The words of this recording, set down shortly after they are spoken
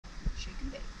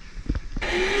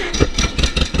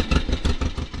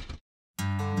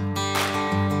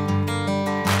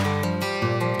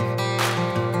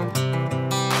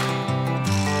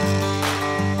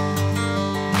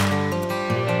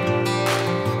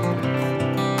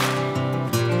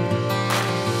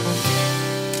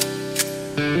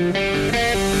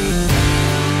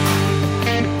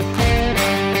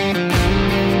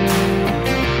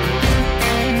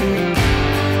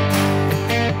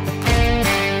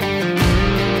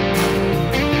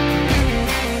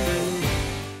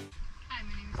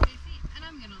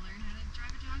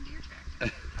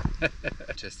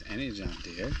a John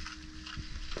Deere.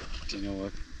 Do you know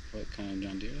what kind of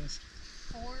John Deere it is?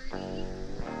 40.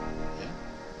 Yeah?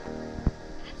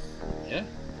 Yeah?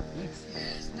 Nice.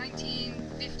 Yes,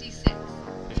 1956.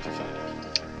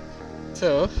 55.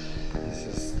 So, this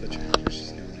is the tractor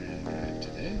she's going to drive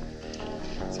today.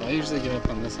 So I usually get up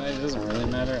on this side. It doesn't really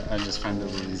matter. I just find it a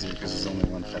little easier because there's only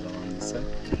one pedal on this side.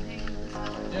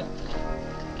 Yeah.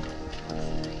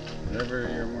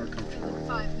 Whatever you're more comfortable with.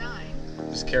 5'9".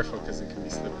 Just careful because it can be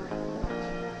slippery.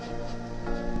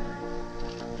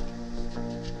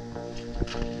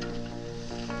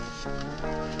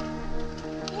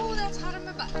 Oh, that's hot on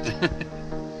my butt.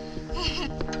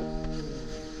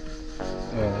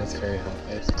 Oh, that's very hot.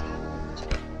 There's a towel.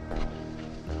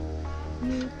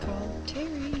 You call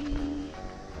Terry.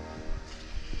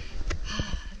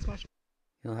 Let's watch.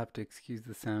 You'll have to excuse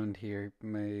the sound here.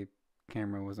 My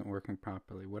camera wasn't working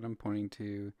properly. What I'm pointing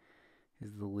to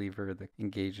is the lever that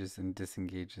engages and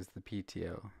disengages the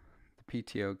PTO. The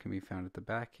PTO can be found at the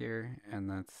back here, and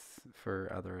that's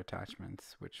for other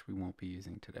attachments, which we won't be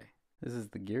using today. This is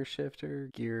the gear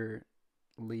shifter, gear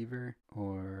lever,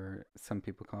 or some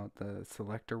people call it the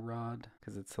selector rod,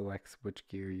 because it selects which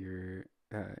gear you're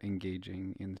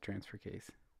engaging in the transfer case.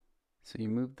 So you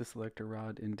move the selector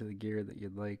rod into the gear that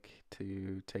you'd like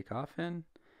to take off in,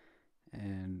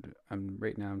 and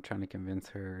right now I'm trying to convince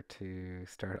her to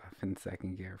start off in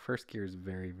second gear. First gear is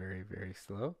very, very, very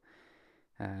slow.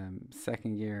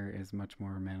 Second gear is much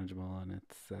more manageable, and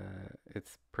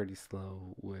it's pretty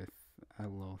slow with a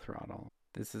low throttle.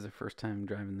 This is her first time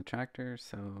driving the tractor,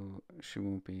 so she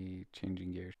won't be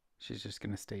changing gears. She's just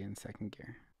going to stay in second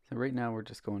gear. So right now we're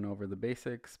just going over the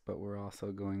basics, but we're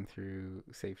also going through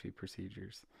safety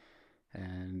procedures.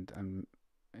 And I'm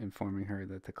informing her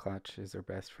that the clutch is her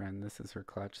best friend. This is her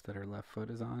clutch that her left foot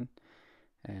is on.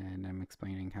 And I'm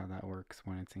explaining how that works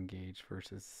when it's engaged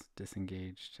versus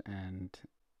disengaged, and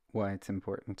why it's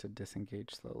important to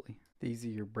disengage slowly. These are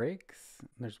your brakes.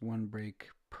 There's one brake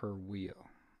per wheel,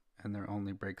 and they're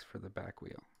only brakes for the back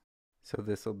wheel. So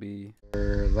this will be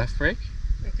your left brake.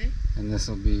 Okay. And this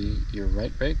will be your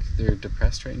right brake. They're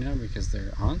depressed right now because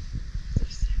they're on.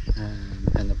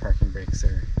 And the parking brakes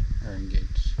are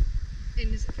engaged.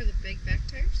 And is it for the big back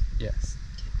tires? Yes.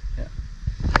 Yeah.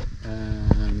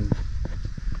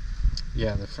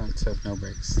 Yeah, the fronts have no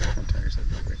brakes. The front tires have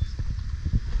no brakes.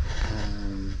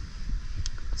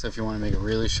 So if you want to make a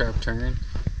really sharp turn,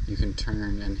 you can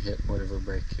turn and hit whatever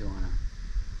brake you want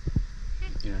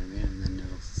to. You know what I mean? And then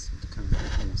it'll kind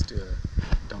of almost do a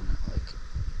donut, like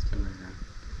spin right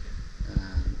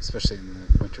around. Especially in the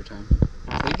winter time.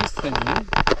 The biggest thing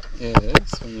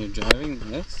is when you're driving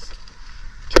this,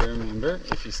 to remember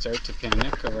if you start to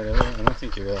panic or whatever. I don't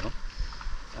think you will.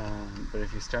 But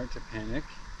if you start to panic,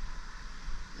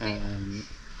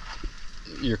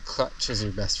 your clutch is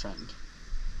your best friend.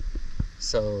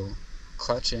 So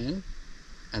clutch in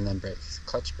and then brakes.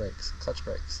 Clutch brakes. Clutch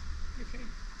brakes. Okay.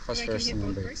 Clutch And first and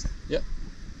then brakes. brakes? Yep.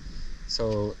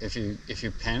 So if you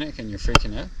panic and you're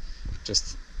freaking out,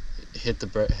 just hit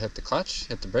the clutch,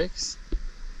 hit the brakes,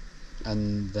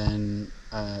 and then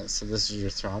so this is your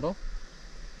throttle.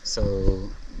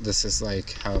 So this is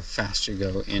like how fast you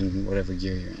go in whatever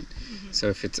gear you're in. Mm-hmm. So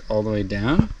if it's all the way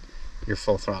down, you're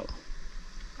full throttle.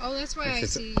 Oh, that's why I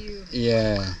see you.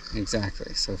 Yeah,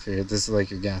 exactly. So if this is like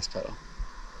your gas pedal,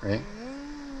 right?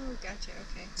 Oh, gotcha.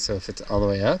 Okay. So if it's all the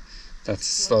way up, that's as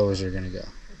slow as you're gonna go.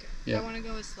 Okay. Yeah. I want to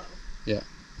go as slow. Yeah.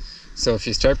 So if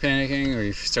you start panicking or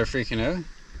you start freaking out,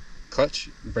 clutch,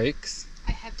 brakes.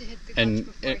 I have to hit the clutch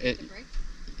before I hit the brake?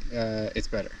 It's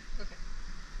better. Okay.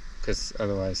 Because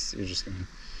otherwise you're just gonna,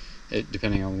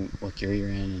 depending on what gear you're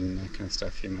in and that kind of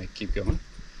stuff, you might keep going.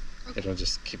 Okay. It'll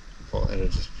just it'll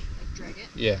just like drag it?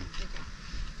 Yeah.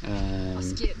 Okay. I'll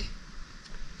skid.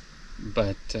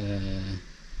 But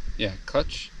yeah,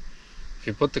 clutch. If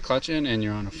you put the clutch in and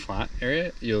you're on a flat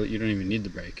area, you don't even need the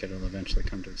brake. It'll eventually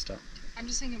come to a stop. I'm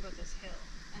just thinking about this hill.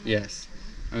 Yes,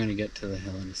 I'm gonna get to the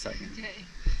hill in a second. Okay.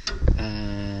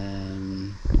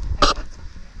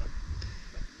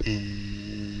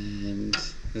 And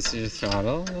this is your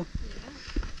throttle. Yeah.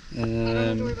 I don't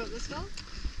have to worry about this hill?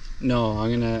 No,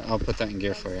 I'll put that in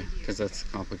gear for you because that's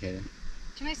complicated.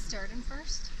 Can I start in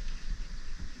first?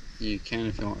 You can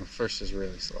if you want. First is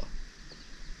really slow.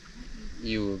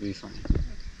 You will be fine. Okay.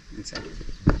 Exactly.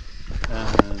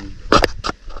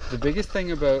 The biggest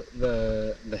thing about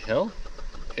the hill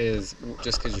is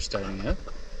just because you're starting out,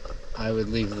 I would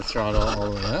leave the throttle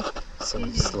all the way up, so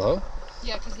it's slow.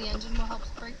 Yeah, because the engine will help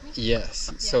brake me? Yes.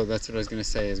 Yeah. So that's what I was going to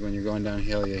say is when you're going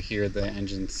downhill, you'll hear the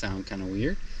engine sound kind of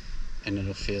weird, and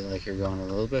it'll feel like you're going a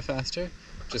little bit faster.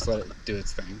 Just let it do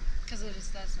its thing. Because it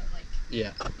just does it like...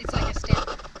 Yeah. It's like a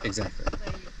stamper. Exactly.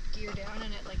 Like you gear down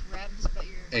and it like revs, but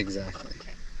you're... Exactly.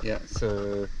 Okay. Yeah,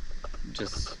 so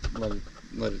just let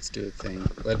it do its thing.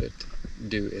 Let it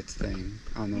do its thing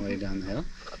on the way down the hill,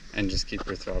 and just keep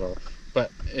your throttle.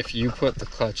 But if you put the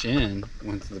clutch in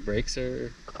once the brakes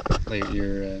are, like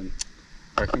your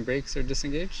parking brakes are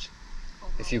disengaged,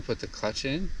 if you put the clutch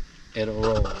in, it'll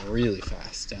roll really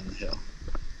fast down the hill.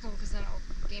 Well, because then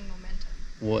it'll gain momentum.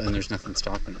 Well, and there's nothing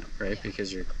stopping it, right? Yeah.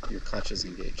 Because your clutch is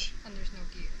engaged. And there's no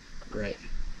gear. Right. Yeah.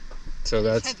 So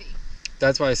It's heavy.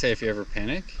 that's why I say if you ever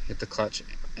panic, hit the clutch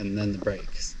and then the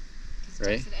brakes, It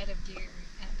right? takes it out of gear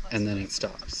And then it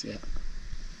stops. Yeah.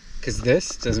 Because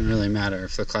this doesn't really matter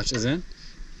if the clutch is in.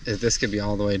 If this could be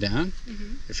all the way down.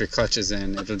 If your clutch is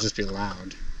in, it'll just be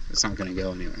loud. It's not going to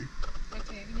go anywhere.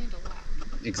 Okay, you need a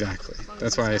loud. Exactly.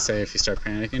 That's why I say if you start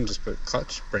panicking, just put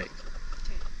clutch, brake.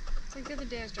 Okay. It's like the other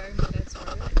day I was driving my dad's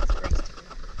Subaru, like his brakes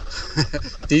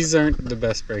didn't work. These aren't the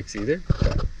best brakes either,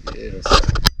 but it'll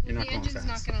start. You're not the going engine's fast.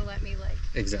 not going to let me, like...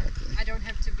 Exactly. I don't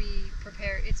have to be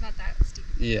prepared. It's not that steep.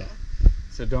 Yeah.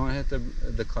 So don't hit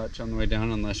the clutch on the way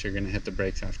down unless you're going to hit the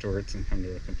brakes afterwards and come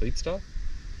to a complete stop.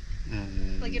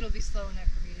 Like it'll be slow enough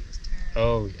for me to just turn.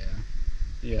 Oh, yeah.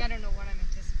 Yeah. Like, I don't know what I'm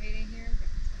anticipating here, but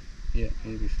it's like... Yeah,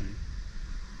 you'll be fine.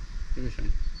 You'll be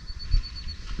fine.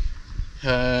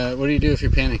 What do you do if you're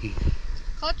panicking?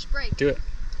 Clutch, brake. Do it.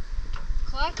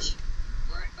 Clutch,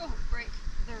 brake. Oh, brake.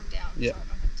 They're down, Yeah. so I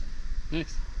don't have to...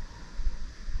 Nice.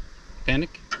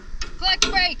 Panic? Clutch,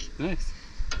 brake! Nice.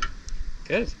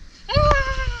 Good.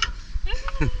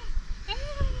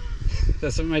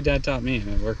 That's what my dad taught me, and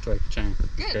it worked like a charm.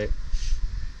 Good. Great.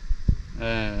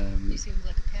 You seemed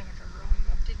like a panicker growing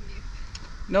up, didn't you?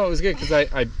 No, it was good because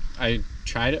I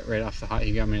tried it right off the hot.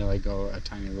 He got me to like go a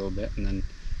tiny little bit and then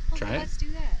try Let's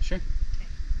do that. Sure.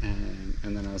 Okay.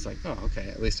 And then I was like, oh, okay,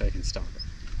 at least I can stop it.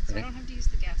 So I don't have to use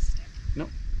the gas stick. No.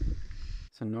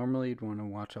 So normally you'd want to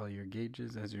watch all your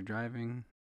gauges as you're driving,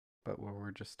 but while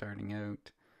we're just starting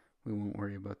out, we won't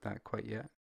worry about that quite yet.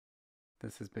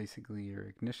 This is basically your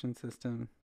ignition system.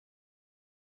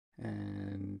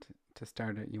 And to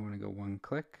start it, you want to go one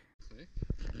click. Click.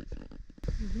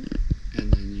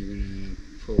 And then you're going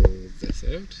to pull this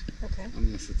out. Okay.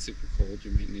 Unless it's super cold,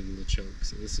 you might need a little choke.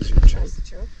 So this is your choke. That's the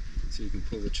choke. So you can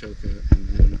pull the choke out and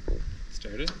then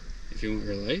start it. If you want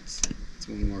your lights, it's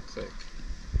one more click.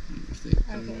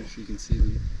 I don't know if you can see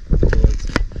them. The lights.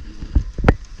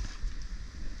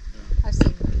 I've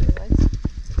seen the lights.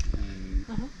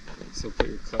 So put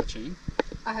your clutch in.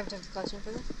 I have to have the clutch in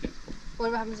for this? Yeah.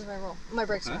 What happens if I roll? My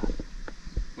brakes are on.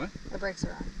 What? My brakes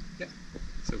are on. Yeah.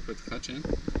 So put the clutch in.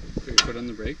 Put your foot on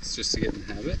the brakes just to get in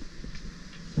the habit.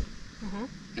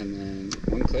 And then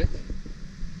one click.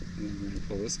 And then we're going to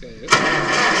pull this guy out.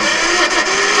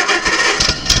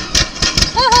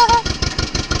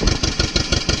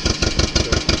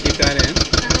 So keep that in.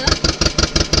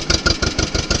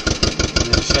 And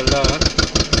then shut it off.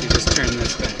 You just turn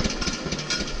this back.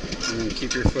 And then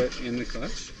keep your foot in the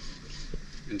clutch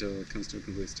until it comes to a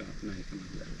complete stop. Now you can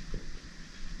let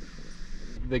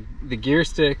go. The gear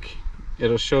stick,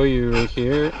 it'll show you right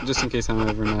here, just in case I'm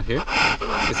ever not here.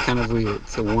 It's kind of weird.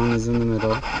 So 1 is in the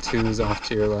middle, 2 is off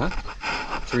to your left,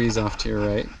 3 is off to your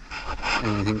right,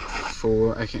 and I think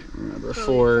 4, I can't remember.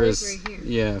 4 is, right here.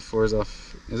 yeah, 4 is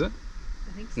off, is it?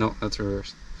 I think so. No, that's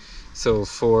reversed. So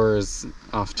 4 is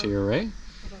off to your right I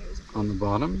thought it was a on the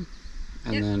bottom,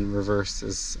 and Yep. then reverse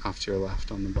is off to your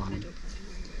left on the I bottom. don't plan on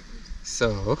going backwards.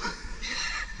 So,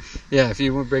 yeah, if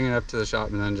you bring it up to the shop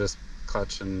and then just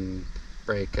clutch and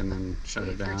brake and then shut it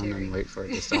Wait for down Terry. and wait for it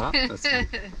to stop, that's fine.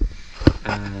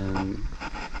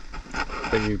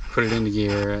 But you put it into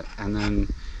gear and then,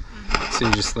 so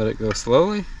you just let it go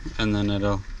slowly and then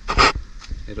it'll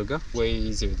go. Way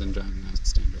easier than driving a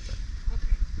standard bike.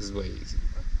 Okay. This is way easier.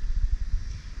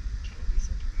 Can't be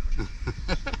so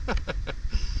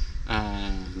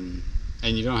proud.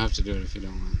 And you don't have to do it if you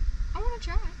don't want. I want to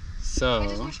try. So, I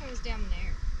just wish I was down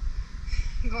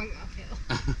there. Going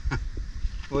uphill.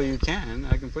 well, you can.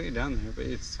 I can put you down there, but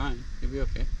it's fine. You'll be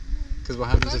okay. Because what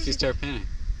happens if you start panicking?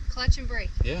 Clutch and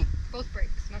brake. Yeah. Both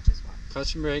brakes, not just one.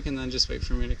 Clutch and brake, and then just wait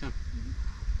for me to come.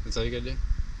 That's all you gotta do.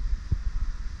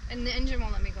 And the engine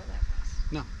won't let me go that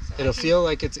fast. No. So It'll feel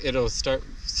like it'll start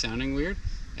sounding weird,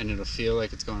 and it'll feel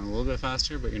like it's going a little bit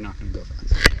faster, but you're not gonna go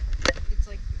fast. It's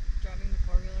like driving the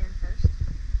four-wheeler in first.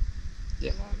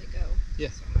 Yeah. It will only go Yeah.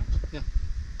 so much. Yeah.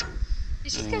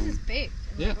 It's just because it's big.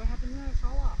 And yeah. like, what happens when I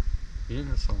fall off? You're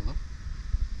gonna fall off.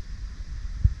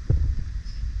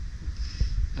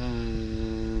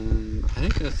 I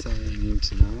think that's all you need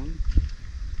to know.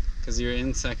 Because you're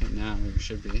in second now, or you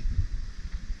should be.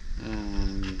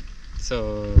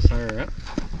 So fire up.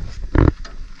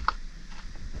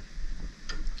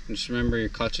 And just remember, your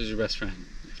clutch is your best friend.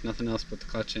 If nothing else, put the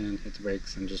clutch in, hit the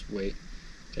brakes, and just wait.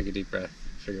 Take a deep breath,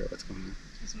 figure out what's going on.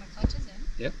 So my clutch is in.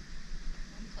 Yep.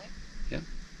 One click. Yep.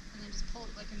 And then just pull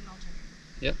it like an alternator.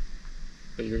 Yep.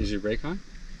 But is your brake on?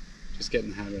 Just get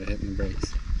in the habit of hitting the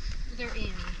brakes. They're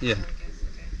in. Yeah. So I guess.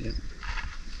 Okay. Yep.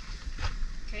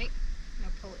 Okay. Now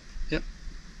pull it. Yep.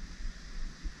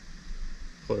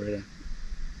 Pull it right out.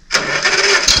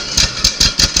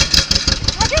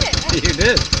 I did it! You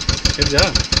did. Good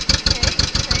job.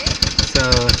 Okay. So,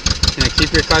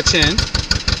 keep your clutch in.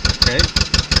 Okay.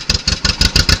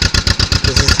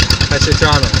 That's your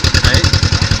throttle, right?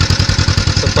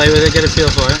 So play with it, get a feel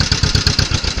for it.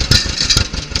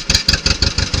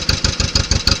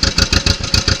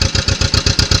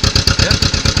 Yep.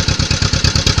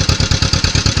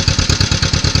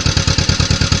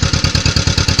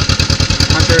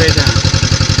 Punch it right down.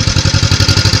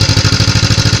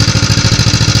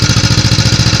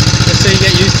 Just so you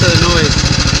get used to the noise.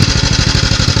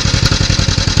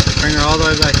 Bring her all the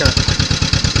way back up.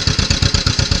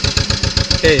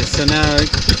 Okay, so now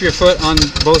keep your foot on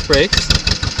both brakes.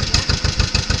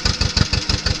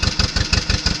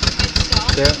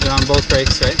 They're on both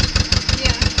brakes, right?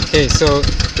 Yeah. Okay, so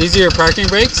these are your parking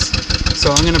brakes.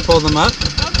 So I'm going to pull them up.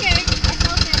 Okay, I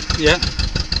felt it. Yeah.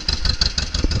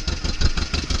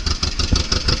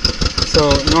 So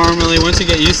normally once you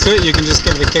get used to it, you can just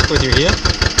give it a kick with your heel.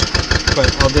 But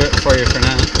I'll do it for you for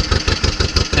now.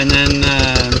 And then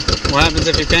what happens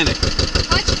if you panic?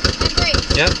 Clutch and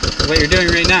brakes. Yep, what you're doing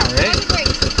right now, right? Clutch and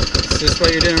brakes. It's just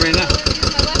what you're doing right now. So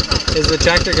use my left side. Is the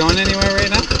tractor going anywhere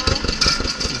right now?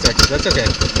 Exactly, that's okay.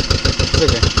 That's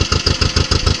okay.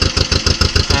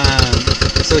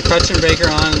 So the clutch and brake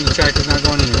are on and the tractor's not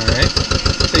going anywhere, right?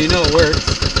 So you know it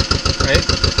works, right?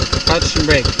 Clutch and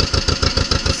brake.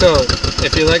 So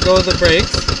if you let go of the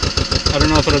brakes, I don't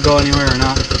know if it'll go anywhere or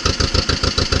not.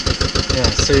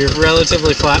 Yeah, so you're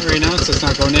relatively flat right now, so it's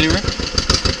not going anywhere.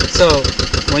 So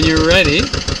when you're ready,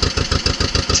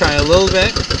 try a little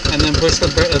bit and then push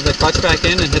the clutch back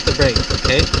in and hit the brake,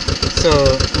 okay? So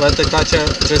let the clutch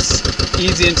out just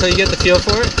easy until you get the feel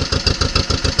for it.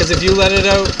 Because if you let it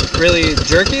out really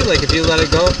jerky, like if you let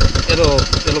it go, it'll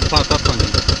pop up on you.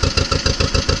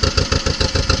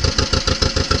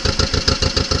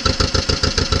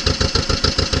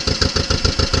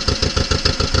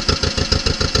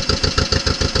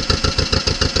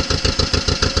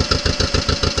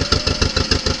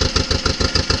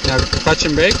 Now clutch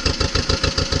and brake.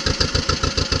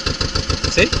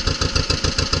 See? Okay.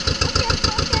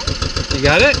 You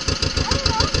got it?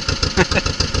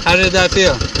 How did that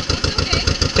feel? It's okay.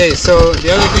 Okay, so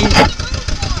the other thing...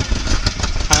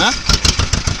 Huh?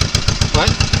 What?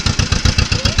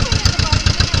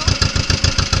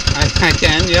 I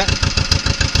can, yeah.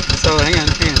 So hang on.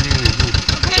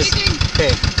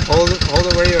 Okay, hold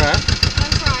it where you're at.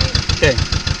 I'm trying. Okay.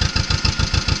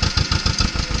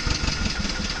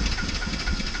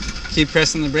 Keep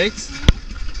pressing the brakes.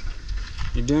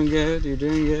 You're doing good, you're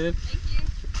doing good. Thank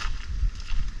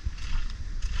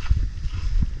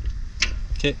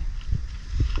you. Okay.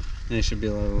 And you should be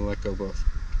able to let go both.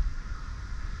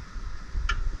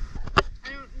 I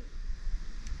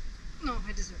don't know if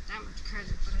I deserve that much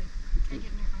credit, but I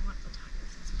get near my 1 foot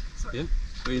tires. Sorry. Yeah.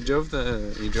 Well, you drove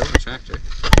the tractor.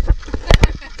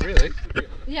 Really?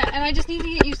 Yeah, and I just need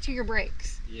to get used to your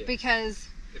brakes. Yeah. Because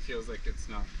It feels like it's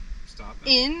not stopping.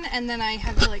 in, and then I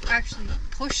have to like actually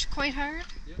push quite hard.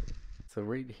 So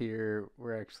right here,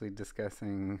 we're actually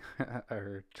discussing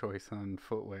our choice on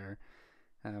footwear.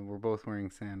 We're both wearing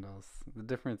sandals. The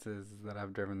difference is that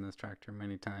I've driven this tractor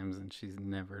many times and she's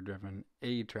never driven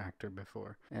a tractor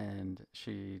before. And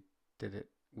she did it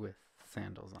with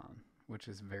sandals on, which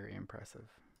is very impressive.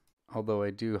 Although I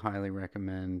do highly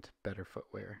recommend better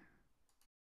footwear.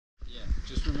 Yeah,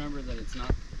 just remember that it's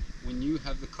not, when you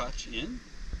have the clutch in,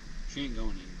 she ain't going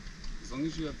anywhere. As long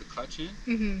as you have the clutch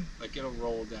in, like it'll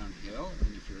roll downhill,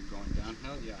 and if you're going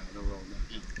downhill, yeah, it'll roll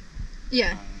downhill.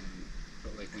 Yeah.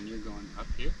 But like when you're going up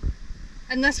here.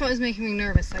 And that's what was making me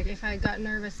nervous. Like if I got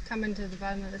nervous coming to the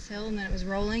bottom of this hill and then it was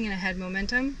rolling and I had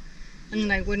momentum, and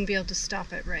then I wouldn't be able to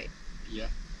stop it right. Yeah.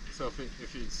 So if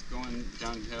it's going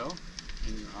downhill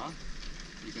and you're off,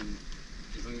 you can,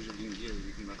 as long as you're in gear,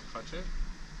 you can let the clutch out.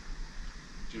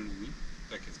 Do you know what I mean?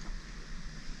 That gets complicated.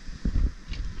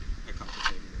 I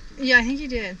complicated it. Yeah, I think you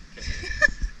did.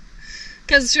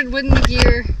 Because wouldn't the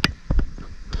gear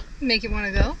make it want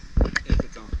to go? If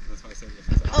it's on. That's why I said if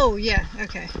it's on. Oh, yeah.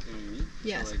 Okay. You know what I mean?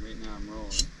 Yes. So like right now I'm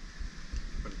rolling,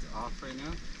 but it's off right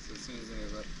now. So as soon as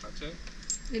I let the clutch out,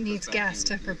 It needs back gas in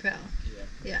to gear. propel. Yeah.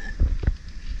 Yeah.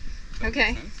 Does that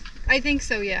Okay. make sense? I think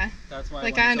so, yeah. That's why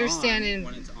Like, when I it's understand on, it.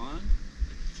 when it's on,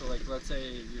 So like, let's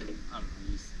say you're, I don't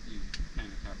know, you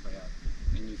panic halfway up,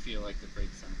 and you feel like the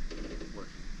brakes aren't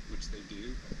working, which they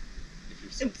do, but if you're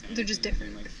still panicking, they're just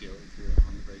different. you might feel like you're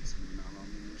on the brakes and you're not on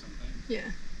them or something. Yeah.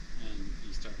 And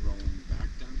you start rolling back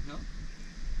downhill.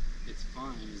 It's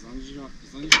fine as long as you don't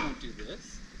do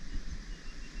this,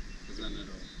 because then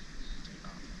it'll take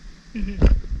off. Mm-hmm.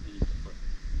 And you can put.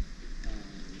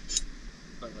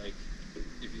 But like,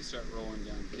 if you start rolling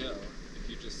downhill, if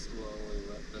you just slowly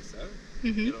let this out,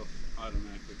 it'll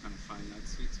automatically kind of find that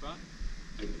sweet spot,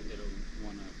 and it'll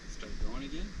want to start going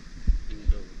again, and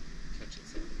it'll catch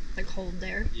itself. Like hold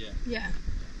there? Yeah. Yeah.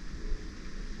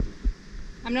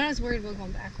 I'm not as worried about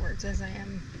going backwards as I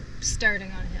am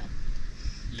starting on a hill.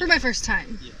 For my first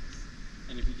time. Yes.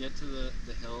 And if you get to the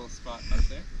hill spot up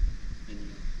there, and you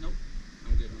go, nope,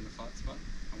 I'm good on the flat spot,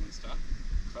 I want to stop,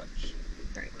 clutch,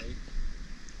 Right. brake.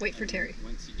 Wait for Terry.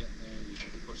 Once you get there, you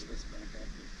can push this back up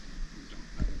if you don't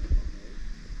have it up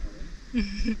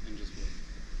already, and just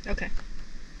wait. Okay.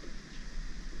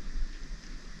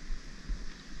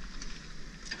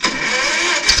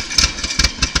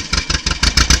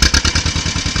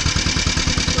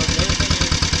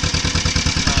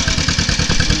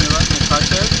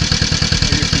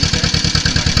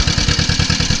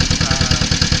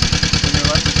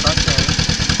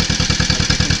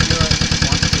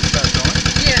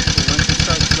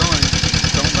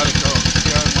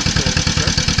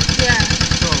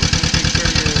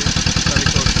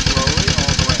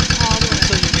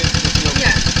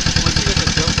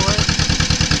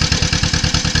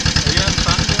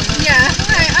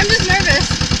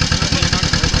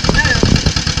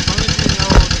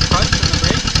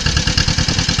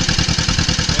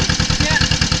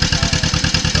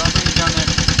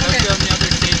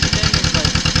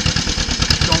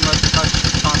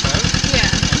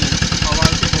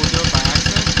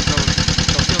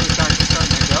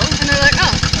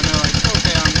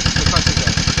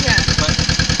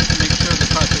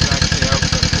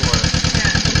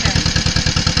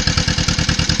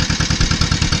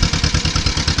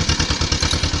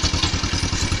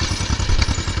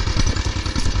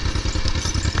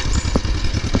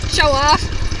 Show off.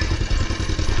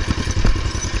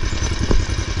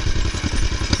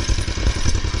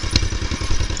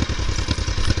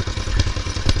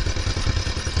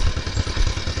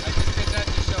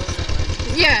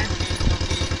 Yeah.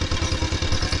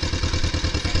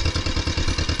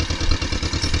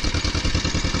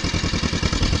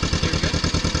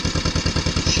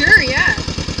 Sure, yeah.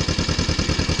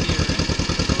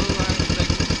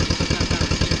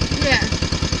 Yeah.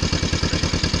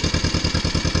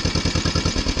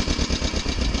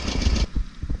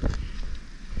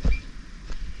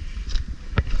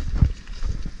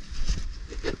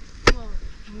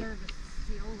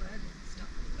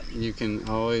 You can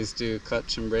always do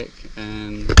clutch and brake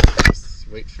and just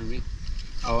wait for me.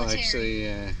 I'll actually,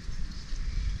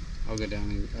 I'll go down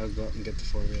and I'll go up and get the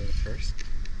four-wheeler first.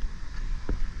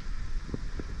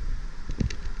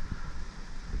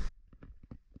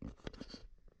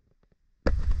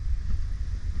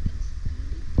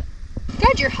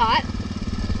 God, you're hot.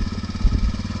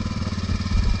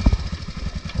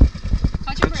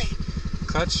 Clutch and brake.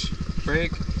 Clutch,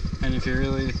 brake, and if you're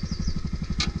really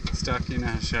stuck, you know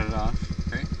how to shut it off,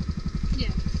 right? Yeah,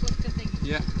 flip the thing.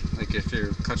 Yeah, like if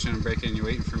you're clutching and braking and you're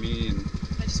waiting for me and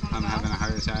I'm having a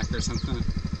heart attack or something,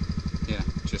 yeah,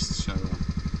 just shut it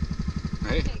off,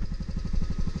 right? Okay.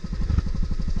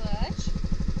 Clutch.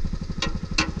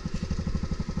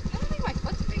 I don't think my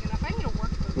foot's big enough. I need a work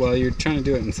boot. Well, you're trying to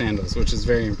do it in sandals, which is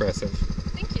very impressive.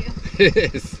 Thank you.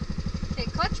 It is. Okay,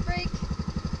 clutch, brake.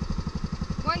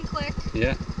 One click.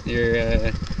 Yeah,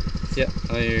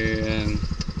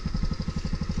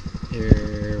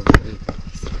 your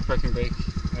parking brake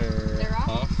are They're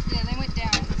off? Yeah, they went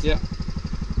down. Yeah.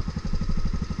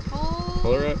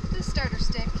 Pull her up. the starter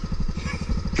stick.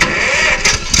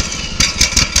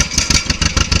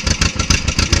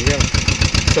 There you go.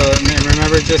 So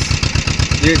remember, just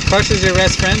your clutch is your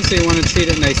best friend, so you want to treat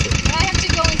it nicely. And I have to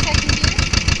go in second gear?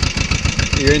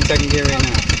 You're in second gear right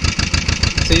now.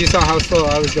 So you saw how slow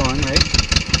I was going, right?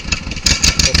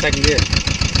 That's second gear.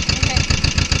 Okay.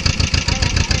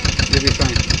 Alright. You'll be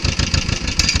fine.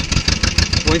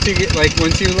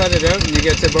 Once you let it out and you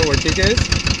get to about where Tika is,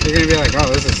 you're gonna be like, oh,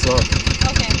 this is slow.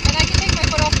 Okay. And I can take my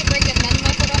foot off the brake and then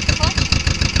my foot off the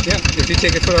clutch? Yeah, if you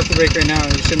take your foot off the brake right now,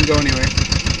 it shouldn't go anywhere.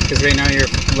 Because right now you're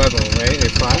level, right?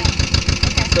 You're flat. Yeah.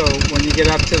 Okay. So when you get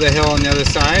up to the hill on the other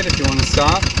side, if you want to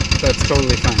stop, that's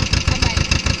totally fine. I might.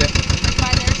 Yep. Like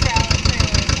by their trailer.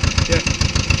 Yep.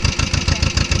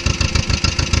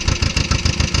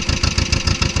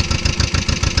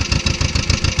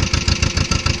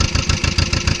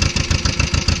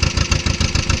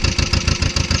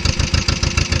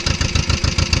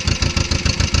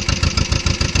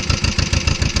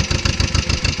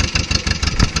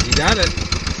 got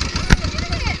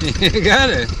it. You got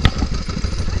it.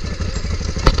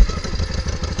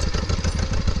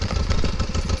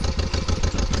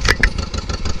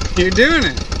 You're doing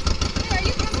it. Hey, are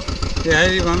you coming? Yeah,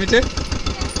 you want me to?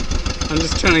 I'm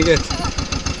just trying to get...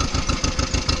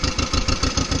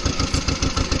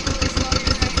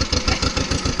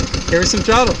 Give her some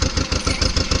throttle.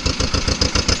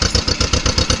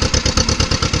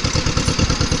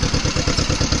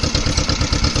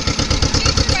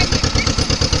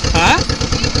 Huh?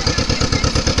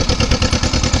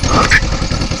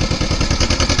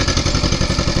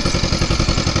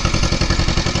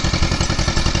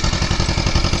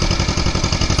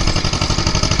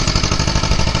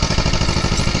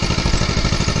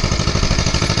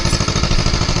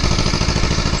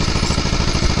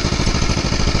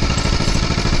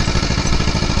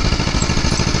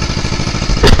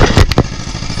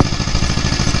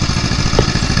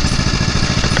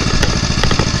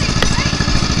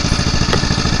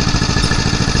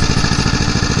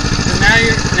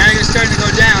 Now you're starting to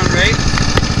go down, right?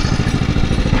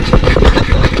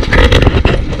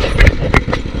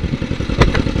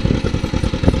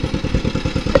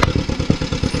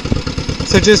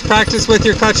 So just practice with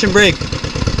your clutch and brake.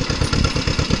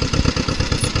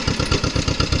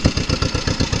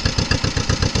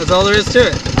 That's all there is to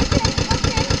it.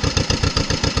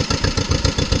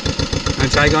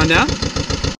 Want to try going down?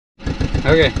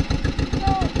 Okay.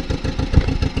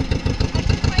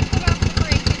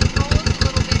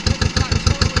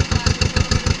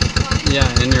 Yeah,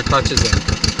 and your clutch is in.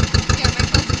 Yeah, my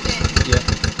clutch is in. Yeah.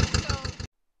 So,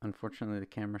 Unfortunately, the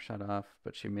camera shut off,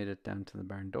 but she made it down to the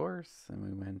barn doors, and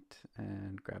we went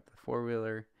and grabbed the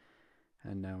four-wheeler,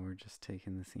 and now we're just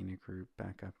taking the scenic route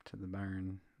back up to the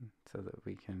barn so that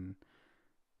we can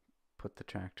put the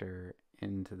tractor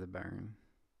into the barn,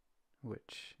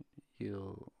 which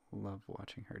you'll love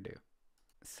watching her do.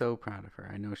 So proud of her.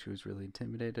 I know she was really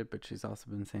intimidated, but she's also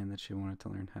been saying that she wanted to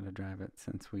learn how to drive it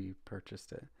since we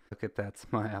purchased it. Look at that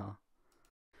smile.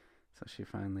 So she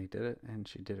finally did it, and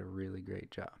she did a really great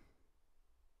job.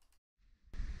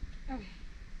 okay.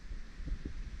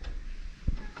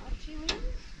 Clutch you lose.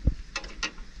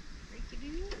 Brake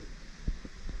you do.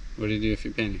 What do you do if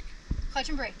you panic? Clutch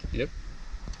and brake. Yep.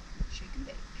 Shake and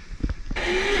bake.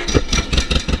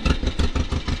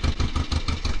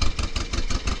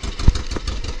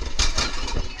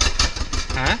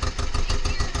 Huh?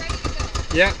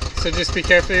 Yeah, so just be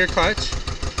careful of your clutch.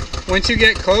 Once you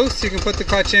get close, you can put the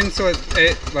clutch in so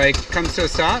it like comes to a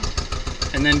stop,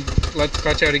 and then let the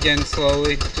clutch out again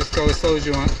slowly. Just go as slow as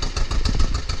you want,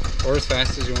 or as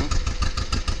fast as you want,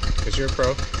 because you're a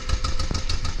pro.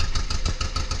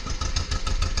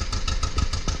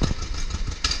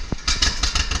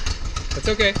 That's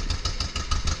okay.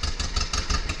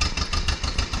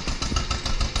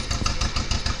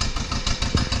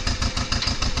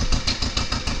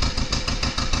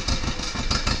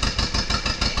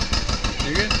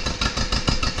 You're good.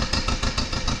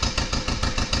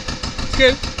 It's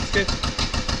good. It's good.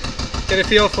 Get a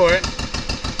feel for it.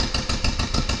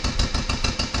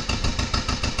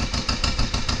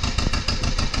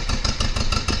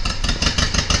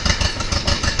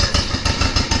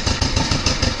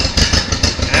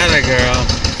 Atta girl.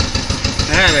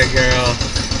 Atta girl.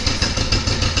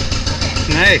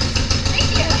 Nice.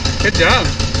 Thank you. Good job.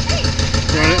 Thanks.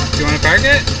 Do you want to park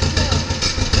it?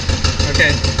 No.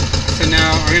 Okay. So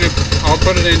now I'll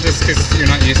put it in just because you're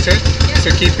not used to it. Yeah. So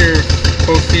keep your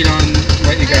both feet on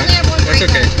what you I got. only have one That's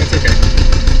brake okay. on. That's okay.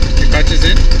 Your clutch is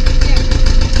in. Yeah.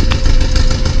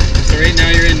 So right now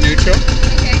you're in neutral.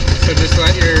 Okay. So just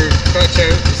let your clutch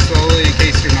out slowly in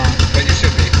case you're not, but you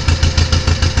should be.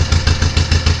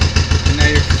 And now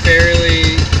you're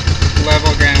fairly level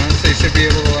ground, so you should be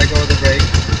able to let go of the brake.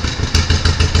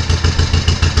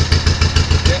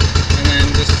 Yep. And then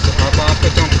just off,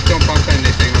 but don't bump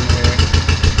anything on the way out.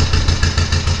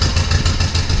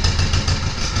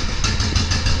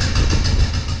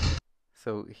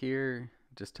 So here,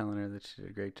 just telling her that she did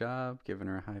a great job, giving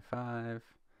her a high five,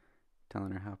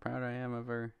 telling her how proud I am of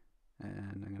her,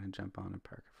 and I'm going to jump on and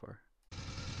park it for her.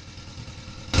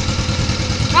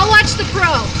 I'll watch the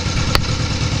pro.